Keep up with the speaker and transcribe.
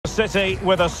city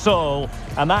with a soul,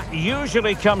 and that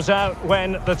usually comes out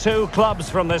when the two clubs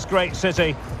from this great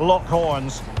city lock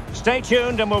horns. Stay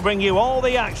tuned and we'll bring you all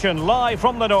the action live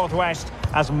from the northwest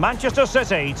as Manchester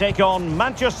City take on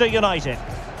Manchester United.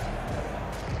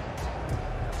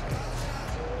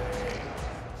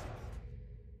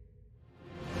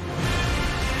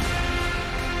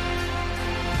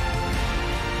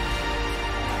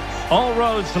 All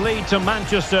roads lead to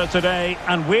Manchester today,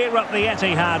 and we're at the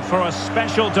Etihad for a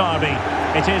special derby.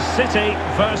 It is City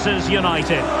versus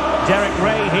United. Derek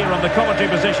Ray here on the commentary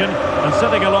position, and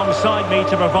sitting alongside me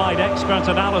to provide expert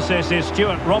analysis is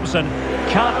Stuart Robson.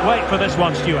 Can't wait for this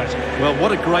one, Stuart. Well,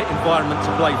 what a great environment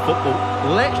to play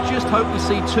football. Let's just hope we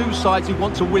see two sides who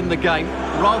want to win the game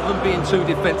rather than being too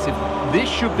defensive. This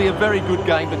should be a very good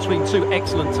game between two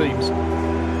excellent teams.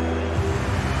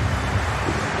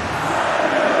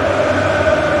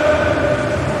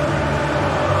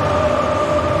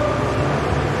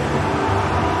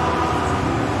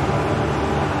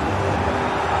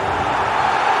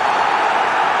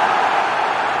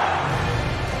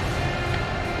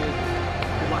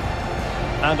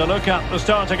 And a look at the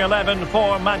starting 11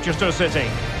 for Manchester City.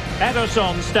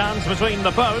 Ederson stands between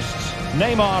the posts.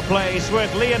 Neymar plays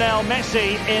with Lionel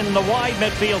Messi in the wide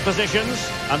midfield positions.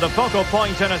 And the focal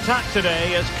point in attack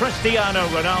today is Cristiano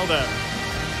Ronaldo.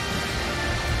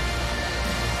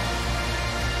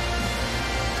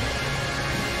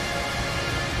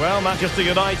 Well, Manchester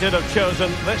United have chosen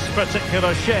this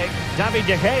particular shape. David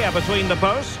De Gea between the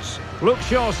posts. Luke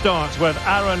Shaw starts with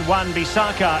Aaron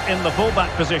Wan-Bissaka in the fullback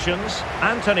positions.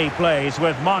 Anthony plays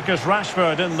with Marcus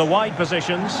Rashford in the wide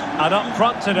positions. And up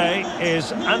front today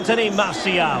is Anthony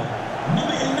Martial.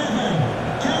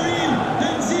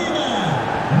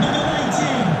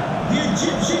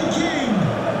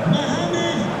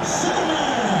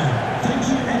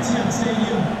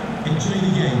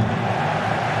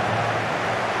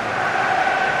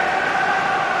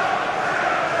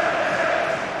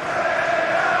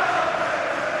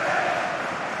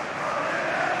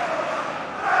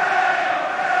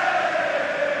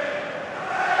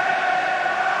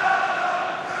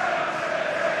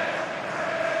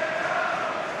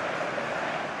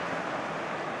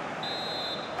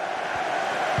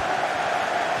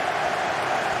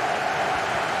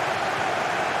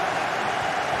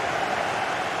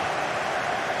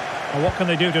 Well, what can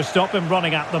they do to stop him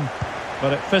running at them?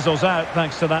 But it fizzles out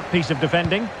thanks to that piece of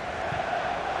defending.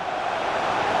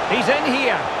 He's in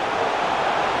here.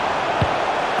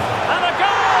 And a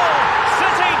goal!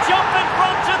 City jump in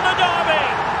front in the derby.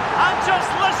 And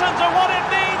just listen to what it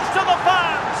means to the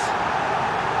fans.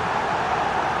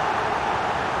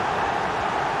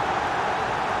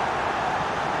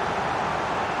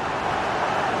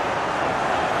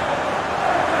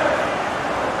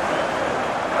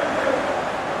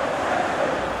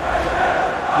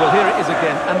 Well, here it is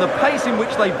again, and the pace in which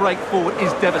they break forward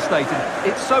is devastating.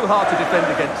 It's so hard to defend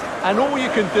against, and all you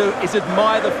can do is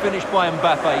admire the finish by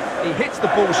Mbappe. He hits the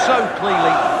ball so cleanly,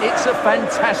 it's a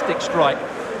fantastic strike.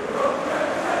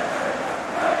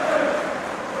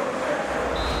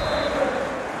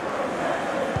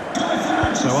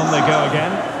 So on they go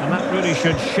again, and that really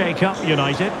should shake up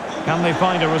United. Can they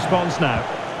find a response now?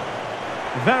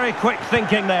 Very quick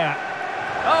thinking there.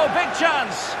 Oh, big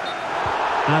chance!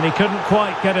 And he couldn't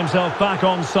quite get himself back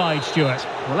on side, Stuart.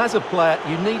 Well, as a player,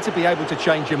 you need to be able to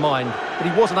change your mind, but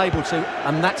he wasn't able to,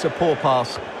 and that's a poor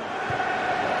pass.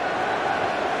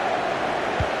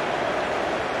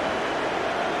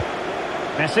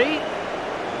 Messi.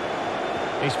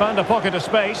 He's found a pocket of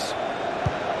space.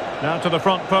 Now to the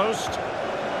front post.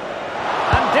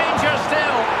 And danger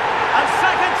still. And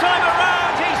second time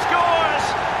around he scores.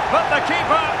 But the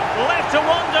keeper left to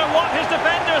wonder what his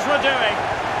defenders were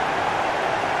doing.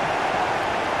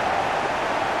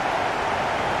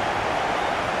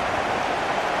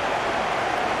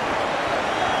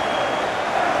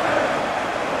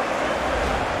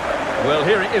 Well,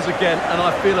 here it is again, and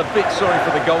I feel a bit sorry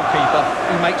for the goalkeeper.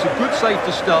 He makes a good save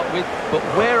to start with, but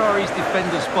where are his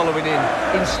defenders following in?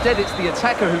 Instead, it's the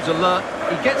attacker who's alert.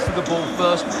 He gets to the ball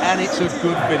first, and it's a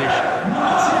good finish.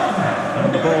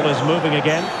 And the ball is moving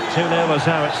again. 2-0 is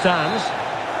how it stands.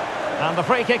 And the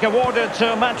free kick awarded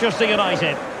to Manchester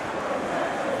United.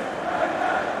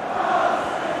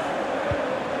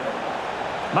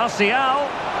 Martial.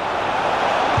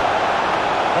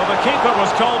 Well, the keeper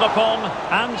was called upon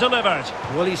and delivered.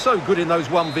 Well, he's so good in those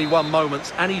 1v1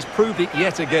 moments, and he's proved it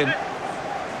yet again.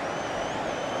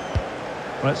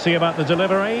 Let's see about the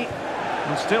delivery.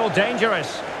 And still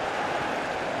dangerous.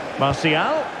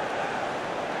 Martial.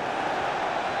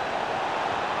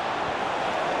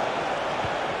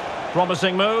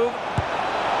 Promising move.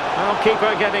 Well,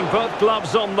 keeper getting both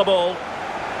gloves on the ball.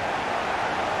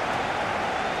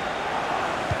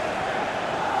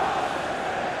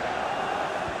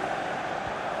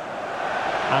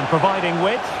 And providing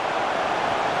width.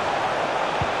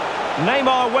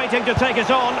 Neymar waiting to take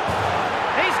it on.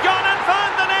 He's gone and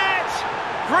found the net!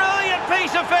 Brilliant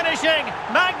piece of finishing!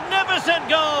 Magnificent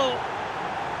goal!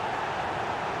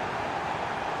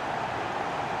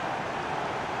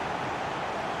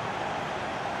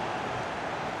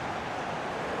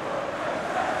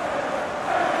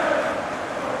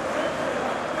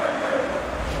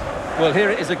 Well,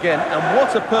 here it is again, and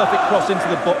what a perfect cross into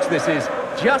the box this is.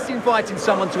 Just inviting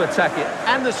someone to attack it,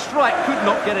 and the strike could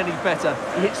not get any better.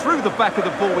 He hits through the back of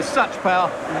the ball with such power.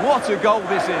 What a goal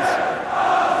this is.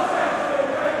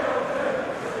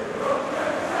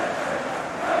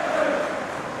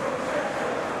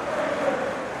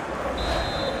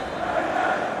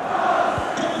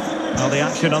 Well, the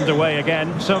action underway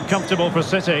again. So comfortable for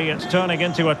City, it's turning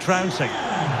into a trouncing.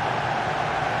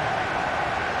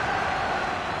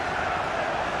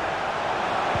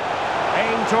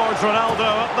 Towards Ronaldo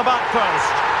at the back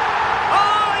post.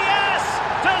 Oh, yes!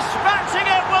 Dispatching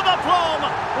it with aplomb!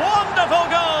 Wonderful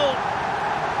goal!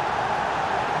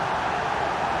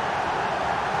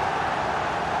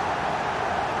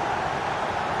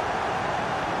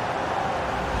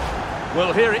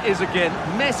 Well, here it is again.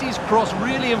 Messi's cross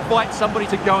really invites somebody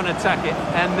to go and attack it.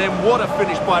 And then what a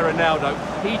finish by Ronaldo.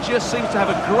 He just seems to have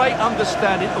a great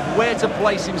understanding of where to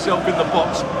place himself in the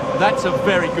box. That's a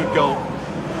very good goal.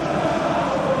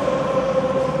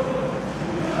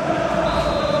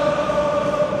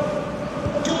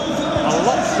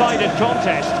 Lopsided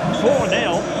contest,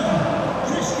 4-0.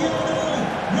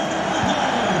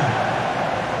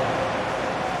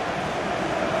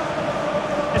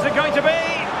 Is it going to be?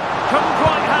 Couldn't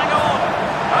quite hang on.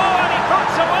 Oh, and he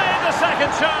puts away the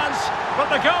second chance. But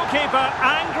the goalkeeper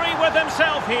angry with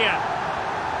himself here.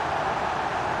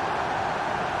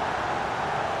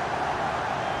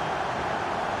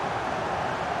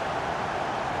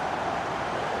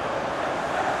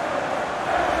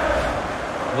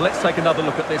 Well, let's take another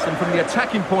look at this, and from the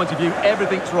attacking point of view,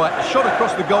 everything's right. A shot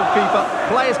across the goalkeeper,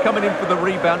 players coming in for the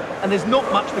rebound, and there's not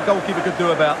much the goalkeeper could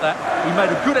do about that. He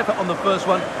made a good effort on the first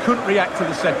one, couldn't react to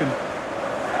the second.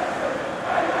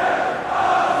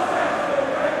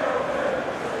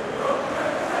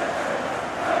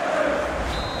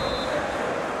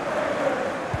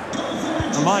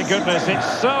 Oh my goodness,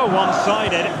 it's so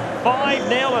one-sided.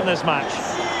 5-0 in this match.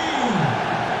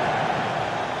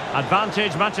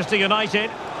 Advantage, Manchester United.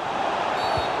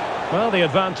 Well, the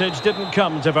advantage didn't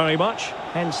come to very much,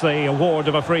 hence the award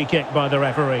of a free kick by the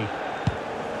referee.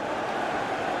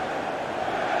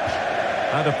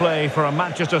 Out of play for a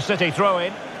Manchester City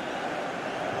throw-in.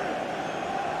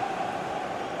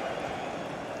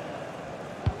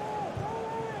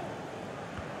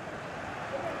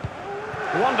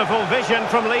 Wonderful vision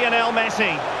from Lionel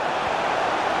Messi.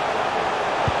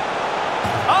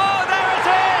 Oh, there it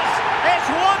is! It's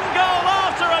one goal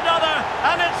after another,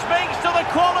 and it speaks to the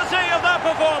quality of their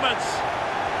performance.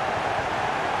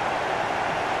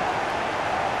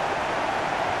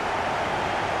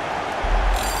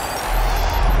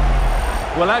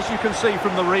 Well, as you can see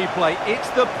from the replay, it's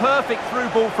the perfect through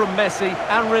ball from Messi,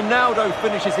 and Ronaldo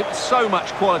finishes it with so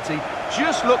much quality.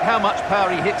 Just look how much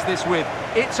power he hits this with.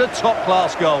 It's a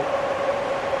top-class goal.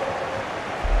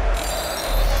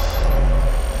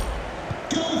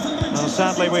 Well,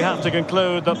 sadly, we have to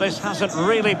conclude that this hasn't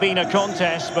really been a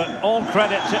contest, but all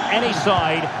credit to any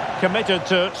side committed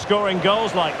to scoring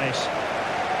goals like this.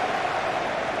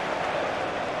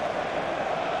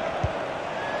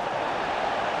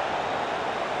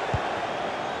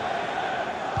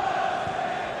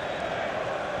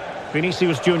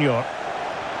 Vinicius Junior.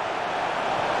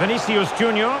 Vinicius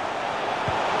Junior.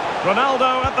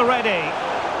 Ronaldo at the ready.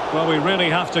 Well, we really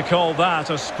have to call that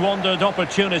a squandered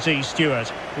opportunity,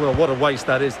 Stuart. Well, what a waste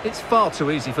that is. It's far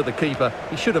too easy for the keeper.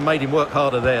 He should have made him work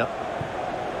harder there.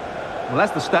 Well,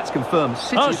 as the stats confirm,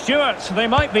 City... Oh, Stuart, they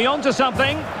might be onto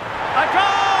something. A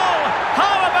goal!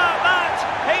 How about that?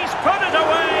 He's put it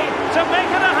away to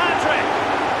make it a hat-trick.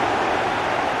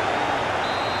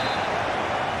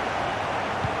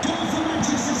 Goal for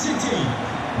Manchester City,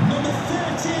 number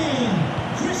 13,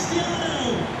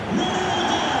 Cristiano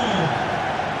Ronaldo.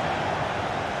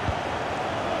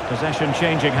 Possession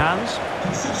changing hands.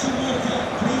 Concession worker,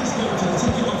 please go to the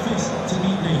ticket office to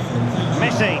meet Nathan. Thank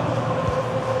you. Messi.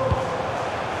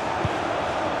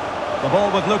 The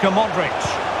ball with Luka Modric.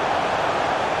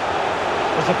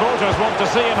 The supporters want to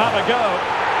see him have a go.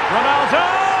 Ronaldo!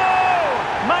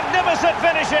 Magnificent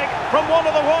finishing from one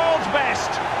of the world's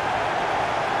best.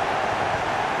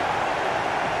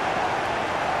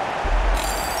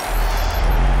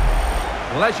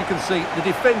 Well, as you can see, the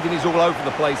defending is all over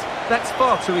the place. That's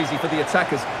far too easy for the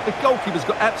attackers. The goalkeeper's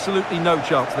got absolutely no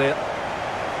chance there.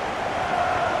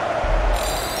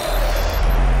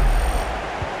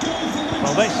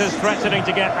 Well, this is threatening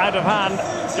to get out of hand.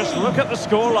 Just look at the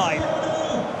scoreline.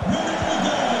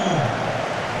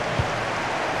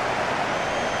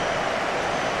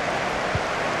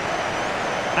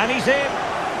 And he's in.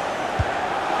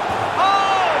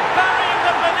 Oh, burying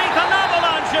them beneath an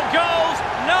avalanche of goals.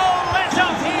 No let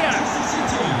up here.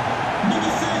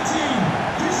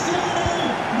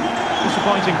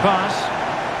 Disappointing pass.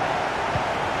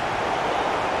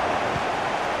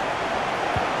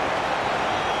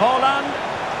 Holland.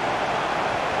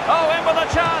 Oh, in with a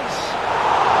chance.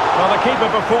 Well, the keeper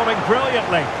performing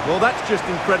brilliantly. Well, that's just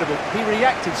incredible. He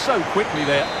reacted so quickly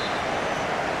there.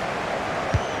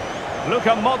 Luka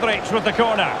Modric with the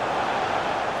corner.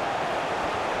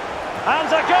 And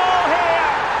a goal here.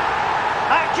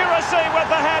 Accuracy with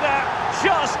the header.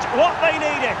 Just what they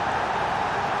needed.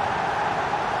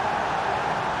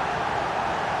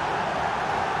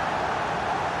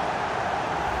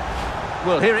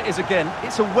 Well, here it is again.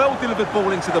 It's a well-delivered ball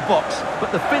into the box,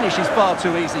 but the finish is far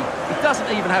too easy. He doesn't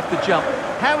even have to jump.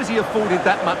 How has he afforded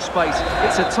that much space?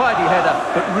 It's a tidy header,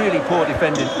 but really poor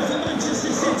defending.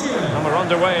 And we're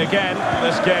underway again.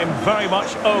 This game very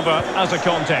much over as a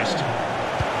contest.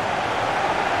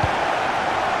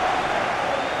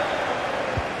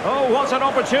 Oh, what an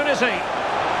opportunity.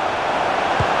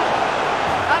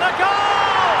 And a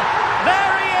goal!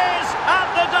 There he is at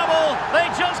the double. They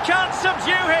just can't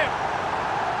subdue him.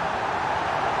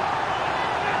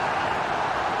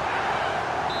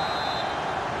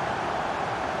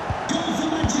 Goal for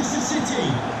Manchester City.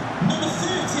 Number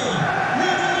 30,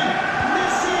 Lionel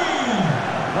Messi.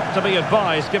 Not to be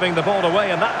advised giving the ball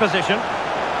away in that position.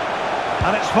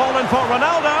 And it's fallen for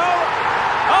Ronaldo.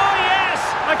 Oh yes,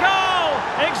 a goal!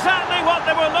 Exactly what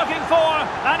they were looking for,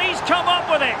 and he's come up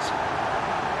with it.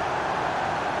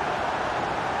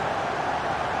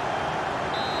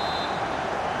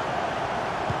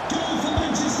 Goal for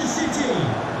Manchester City.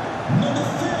 Number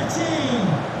 13,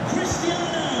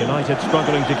 Cristiano. United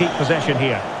struggling to keep possession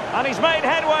here. And he's made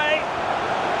headway.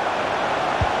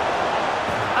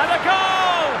 And a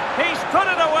goal! He's put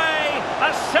it away.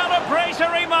 A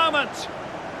celebratory moment.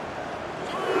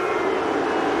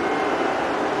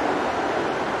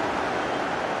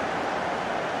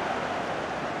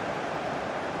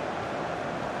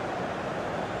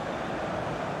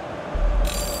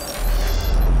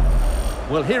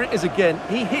 Well, here it is again.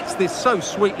 He hits this so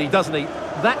sweetly, doesn't he?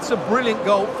 That's a brilliant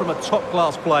goal from a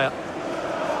top-class player.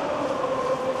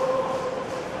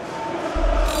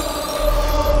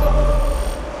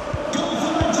 Goal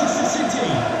for Manchester City.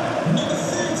 Number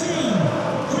 13,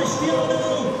 Cristiano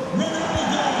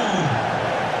Ronaldo.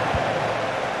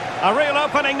 A real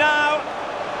opening now.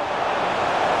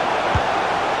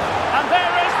 And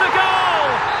there is the goal.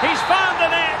 He's found the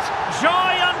net.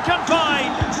 Joy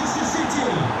unconfined. Manchester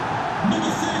City.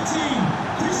 Number 13,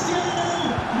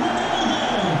 Cristiano Ronaldo.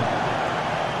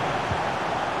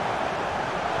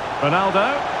 Ronaldo.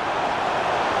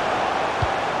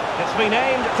 It's been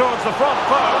aimed towards the front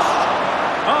post.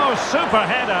 Oh, super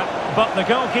header. But the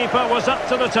goalkeeper was up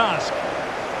to the task.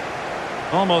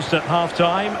 Almost at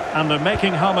half-time, and they're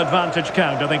making home advantage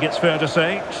count, I think it's fair to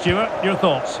say. Stuart, your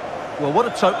thoughts? Well, what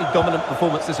a totally dominant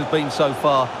performance this has been so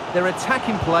far. Their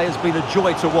attacking play has been a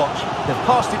joy to watch. They've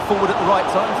passed it forward at the right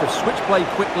times, they've switched play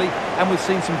quickly, and we've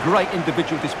seen some great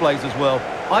individual displays as well.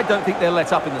 I don't think they'll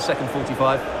let up in the second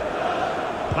 45.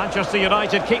 Manchester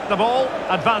United keep the ball.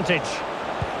 Advantage.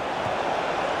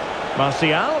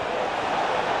 Martial.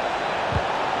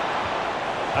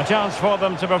 A chance for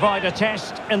them to provide a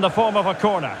test in the form of a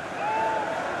corner.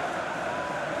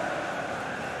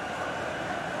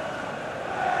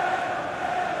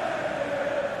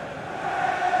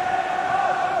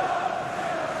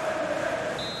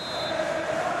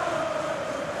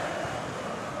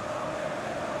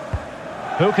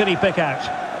 Who can he pick out?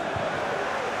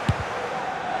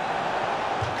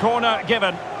 Corner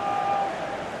given.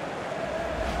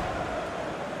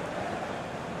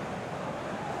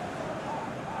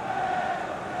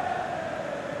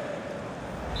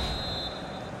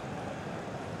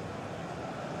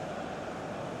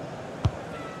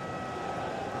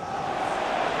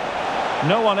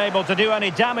 No one able to do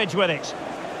any damage with it.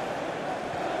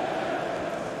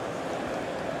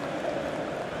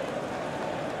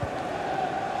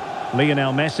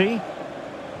 Lionel Messi.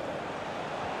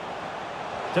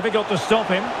 Difficult to stop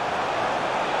him.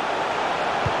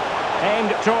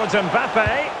 Aimed towards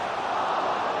Mbappe.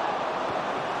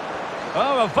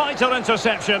 Oh, a vital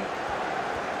interception.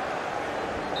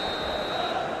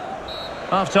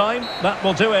 Half-time, that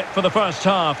will do it for the first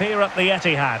half here at the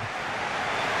Etihad.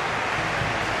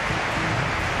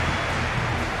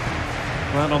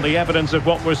 Well, on the evidence of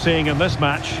what we're seeing in this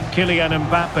match, Kylian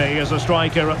Mbappe is a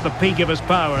striker at the peak of his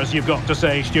powers, you've got to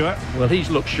say, Stuart. Well, he's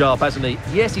looked sharp, hasn't he?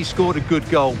 Yes, he scored a good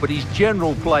goal, but his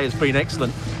general play has been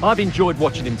excellent. I've enjoyed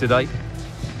watching him today.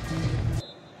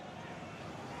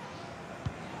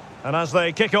 And as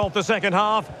they kick off the second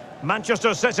half,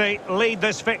 Manchester City lead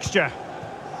this fixture.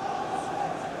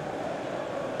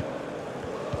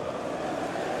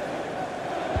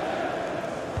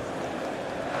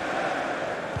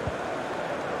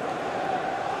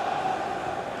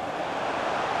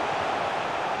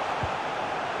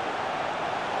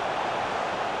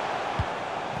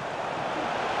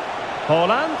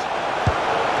 Holland.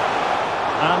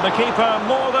 And the keeper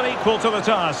more than equal to the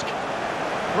task.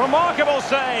 Remarkable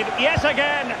save, yet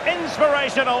again,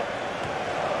 inspirational.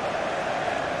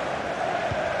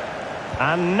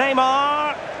 And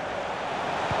Neymar.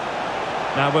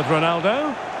 Now with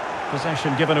Ronaldo.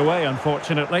 Possession given away,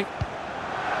 unfortunately.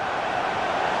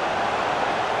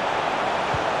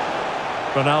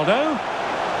 Ronaldo.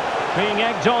 Being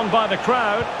egged on by the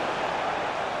crowd.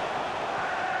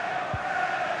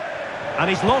 And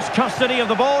he's lost custody of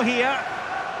the ball here.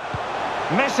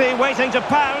 Messi waiting to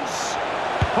pounce.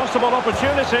 Possible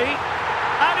opportunity.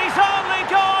 And he's only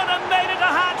gone and made it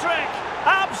a hat-trick.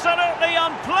 Absolutely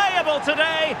unplayable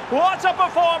today. What a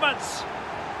performance.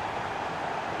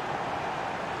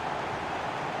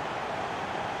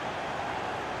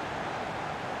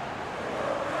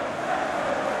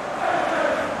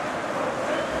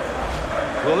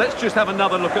 Well, let's just have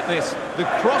another look at this. The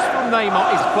cross from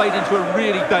Neymar is played into a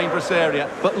really dangerous area.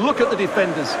 But look at the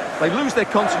defenders. They lose their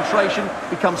concentration,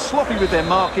 become sloppy with their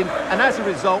marking, and as a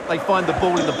result, they find the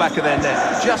ball in the back of their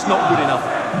net. Just not good enough.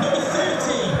 Number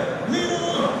 30,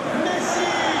 Lionel Messi.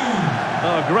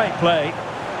 Oh, great play.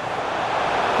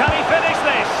 Can he finish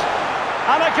this?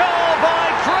 And a goal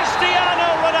by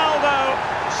Cristiano Ronaldo.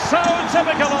 So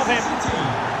typical of him.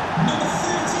 Number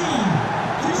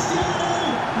 13, Cristiano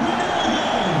Ronaldo.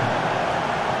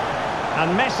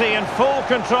 And Messi in full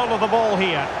control of the ball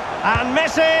here. And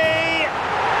Messi!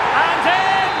 And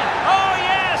in! Oh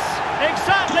yes!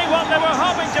 Exactly what they were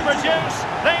hoping to produce.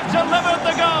 They've delivered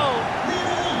the goal.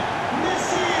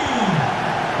 Messi.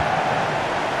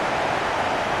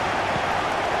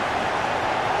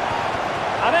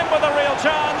 And in with a real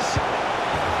chance.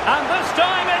 And this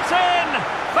time it's in!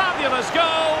 Fabulous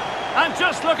goal. And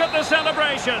just look at the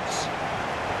celebrations.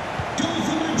 Goal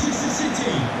for Manchester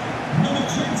City. Number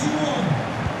 21.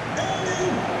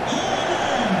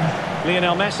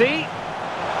 Lionel Messi.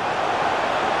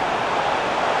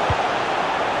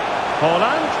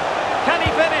 Holland. Can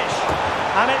he finish?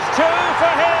 And it's 2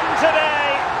 for him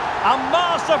today. A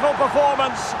masterful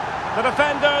performance. The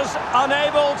defenders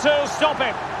unable to stop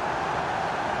him.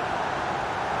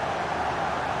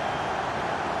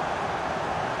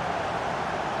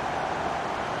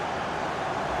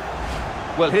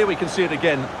 Well, here we can see it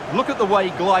again. Look at the way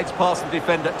he glides past the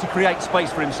defender to create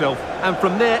space for himself. And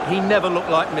from there, he never looked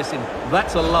like missing.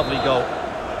 That's a lovely goal.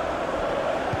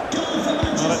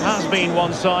 Well, it has been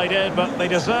one-sided, but they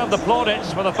deserve the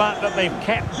plaudits for the fact that they've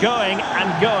kept going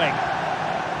and going.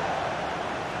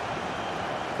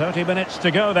 30 minutes to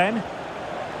go then.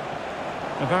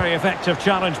 A very effective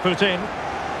challenge put in.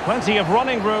 Plenty of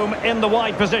running room in the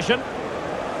wide position.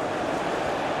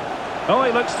 Oh,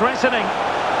 he looks threatening.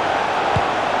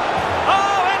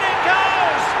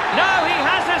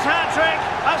 Hat-trick,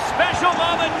 a special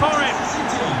moment for him.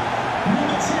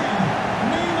 Number 10,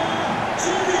 Neymar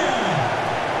Jr.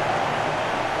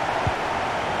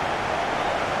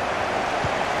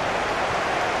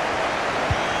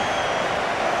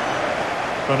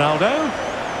 Ronaldo.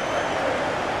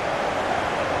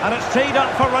 And it's teed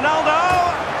up for Ronaldo.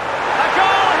 A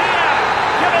goal here,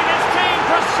 giving his team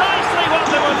precisely what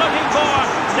they were looking for.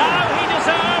 Now he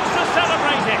deserves to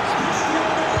celebrate it.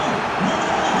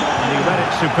 He read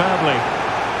it superbly.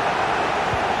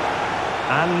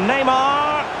 And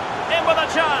Neymar in with a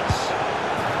chance.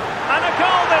 And a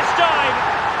goal this time.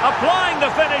 Applying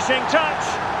the finishing touch.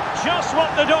 Just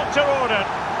what the doctor ordered.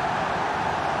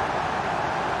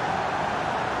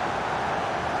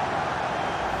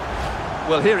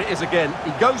 Well, here it is again.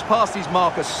 He goes past his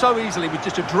marker so easily with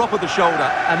just a drop of the shoulder.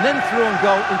 And then through on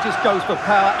goal, he just goes for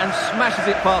power and smashes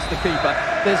it past the keeper.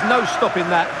 There's no stopping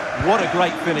that. What a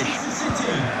great finish.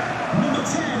 Number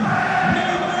 10,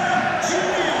 Neymar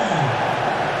Jr.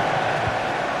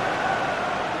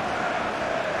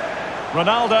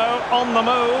 Ronaldo on the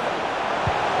move.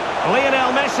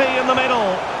 Lionel Messi in the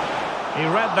middle. He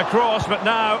read the cross, but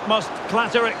now must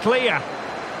clatter it clear.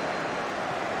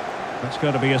 It's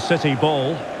going to be a City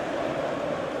ball.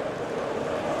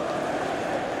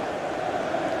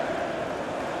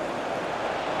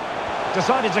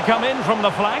 Decided to come in from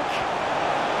the flank.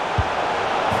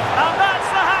 And that's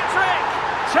the hat-trick!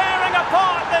 Tearing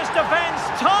apart this defence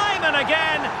time and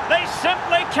again. They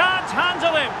simply can't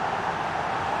handle him.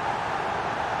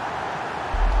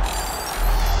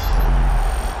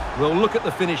 Well, look at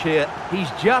the finish here.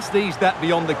 He's just eased that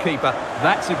beyond the keeper.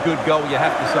 That's a good goal, you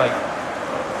have to say.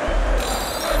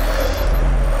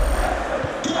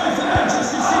 Goal for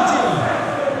Manchester City.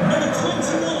 Number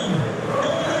 21,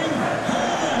 Erling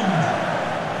Haaland.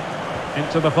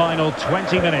 Into the final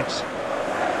 20 minutes.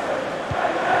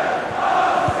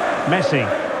 Messi.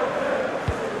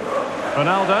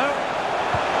 Ronaldo.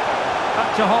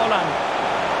 Back to Haaland.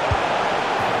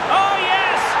 Oh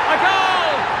yes! A goal!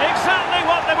 Exactly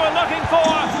what they were looking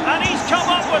for, and he's come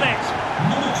up with it.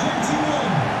 Number 21,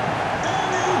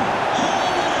 Erling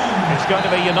Haaland. It's going to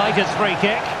be United's free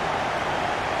kick.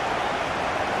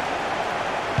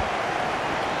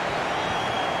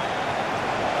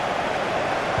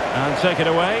 And take it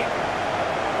away.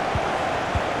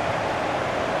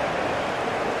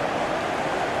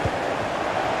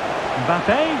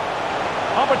 Mbappe.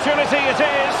 Opportunity it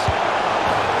is.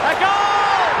 A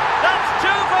goal! That's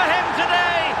two for him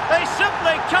today. They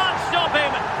simply can't stop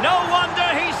him. No wonder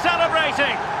he's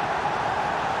celebrating.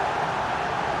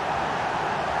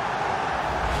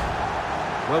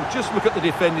 Well, just look at the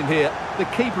defending here. The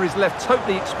keeper is left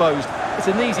totally exposed. It's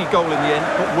an easy goal in the end,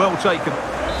 but well taken.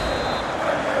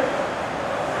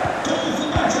 Goal for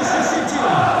Manchester City.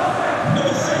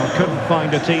 Number 7. Couldn't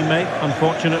find a teammate,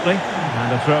 unfortunately.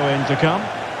 And a throw-in to come.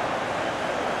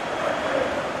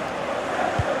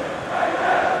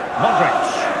 Modric.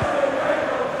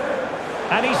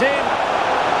 And he's in.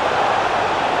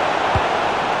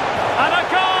 And a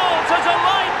goal to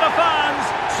delight the fans.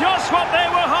 Just what they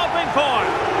were hoping for.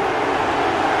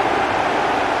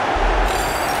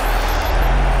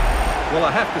 Well,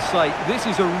 I have to say, this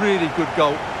is a really good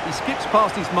goal. He skips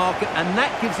past his marker, and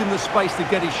that gives him the space to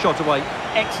get his shot away.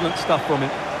 Excellent stuff from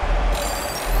him.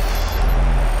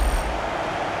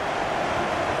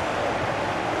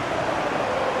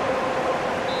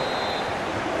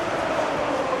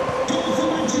 Goal for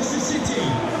Manchester City.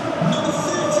 Number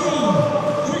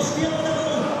 13, Cristiano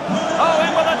Ronaldo. Oh,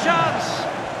 in with a chance.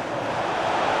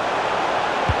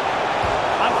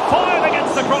 And foiled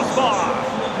against the crossbar.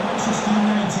 Manchester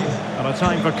United. And a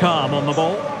time for calm on the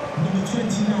ball. Number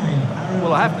 29, Aaron.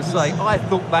 Well, I have to say, I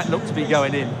thought that looked to be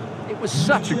going in. It was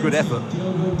such a good effort.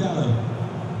 Diogo Dalot.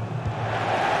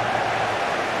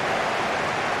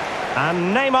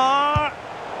 And Neymar.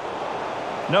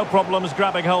 No problems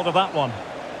grabbing hold of that one.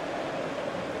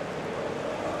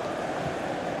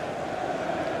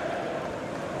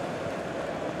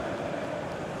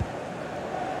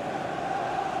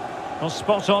 Well,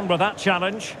 spot on with that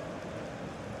challenge.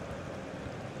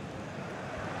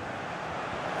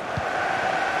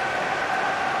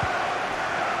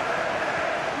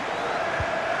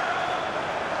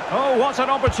 Oh, what an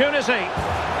opportunity.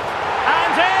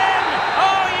 And in!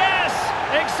 Oh, yes!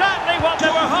 Exactly what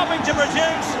they were hoping to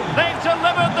produce. They've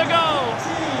delivered the goal.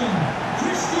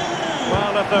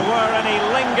 Well, if there were any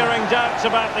lingering doubts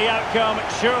about the outcome,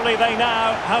 surely they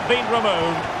now have been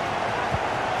removed.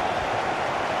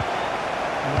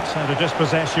 That's how to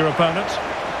dispossess your opponent.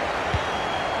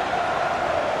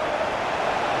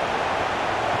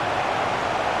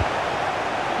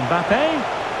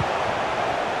 Mbappe.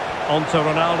 On to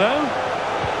Ronaldo.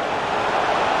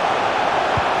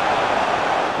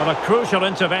 Well, a crucial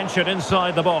intervention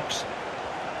inside the box.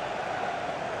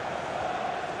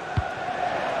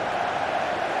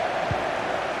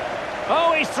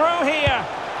 Oh, he's through here.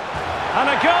 And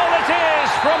a goal it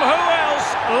is from who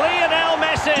else? Lionel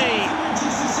Messi.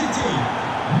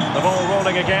 The ball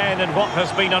rolling again in what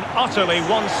has been an utterly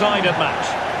one-sided match.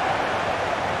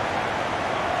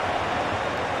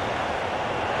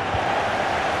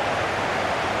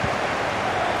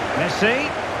 Messi.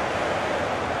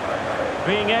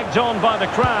 Being egged on by the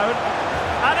crowd.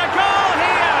 And a goal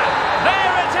here!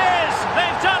 There it is!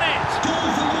 They've done it!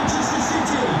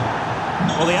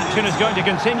 Well, the action is going to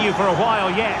continue for a while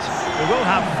yet. We will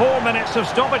have 4 minutes of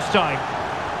stoppage time.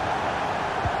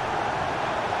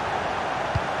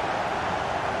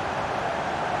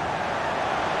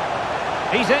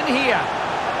 He's in here.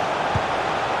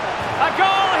 A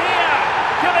goal here!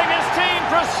 Giving his team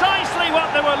precisely what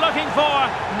they were looking for.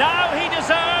 Now he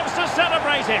deserves to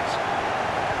celebrate it.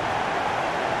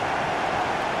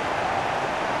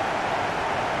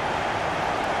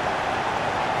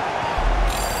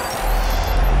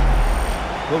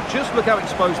 Well, just look how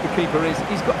exposed the keeper is.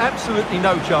 He's got absolutely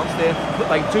no chance there, but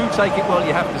they do take it well,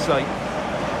 you have to say.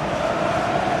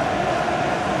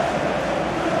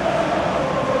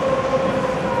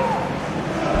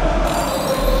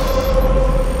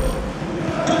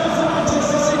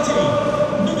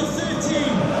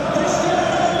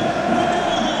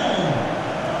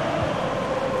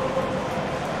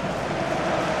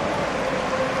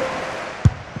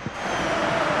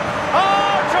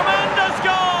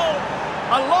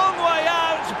 A long way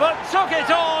out, but took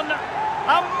it on.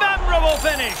 A memorable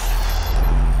finish.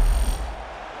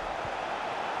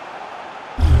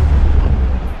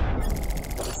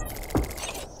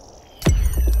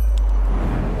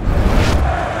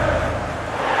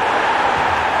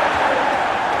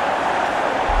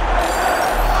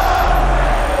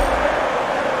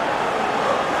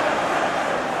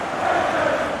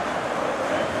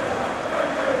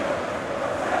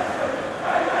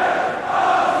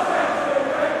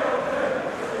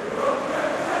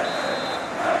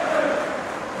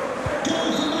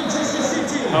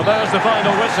 Well, there's the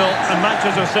final whistle, and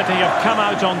Manchester City have come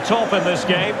out on top in this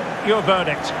game. Your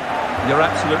verdict? You're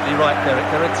absolutely right, Derek.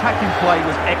 Their attacking play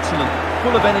was excellent,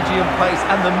 full of energy and pace,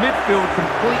 and the midfield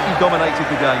completely dominated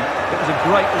the game. It was a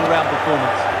great all-round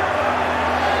performance.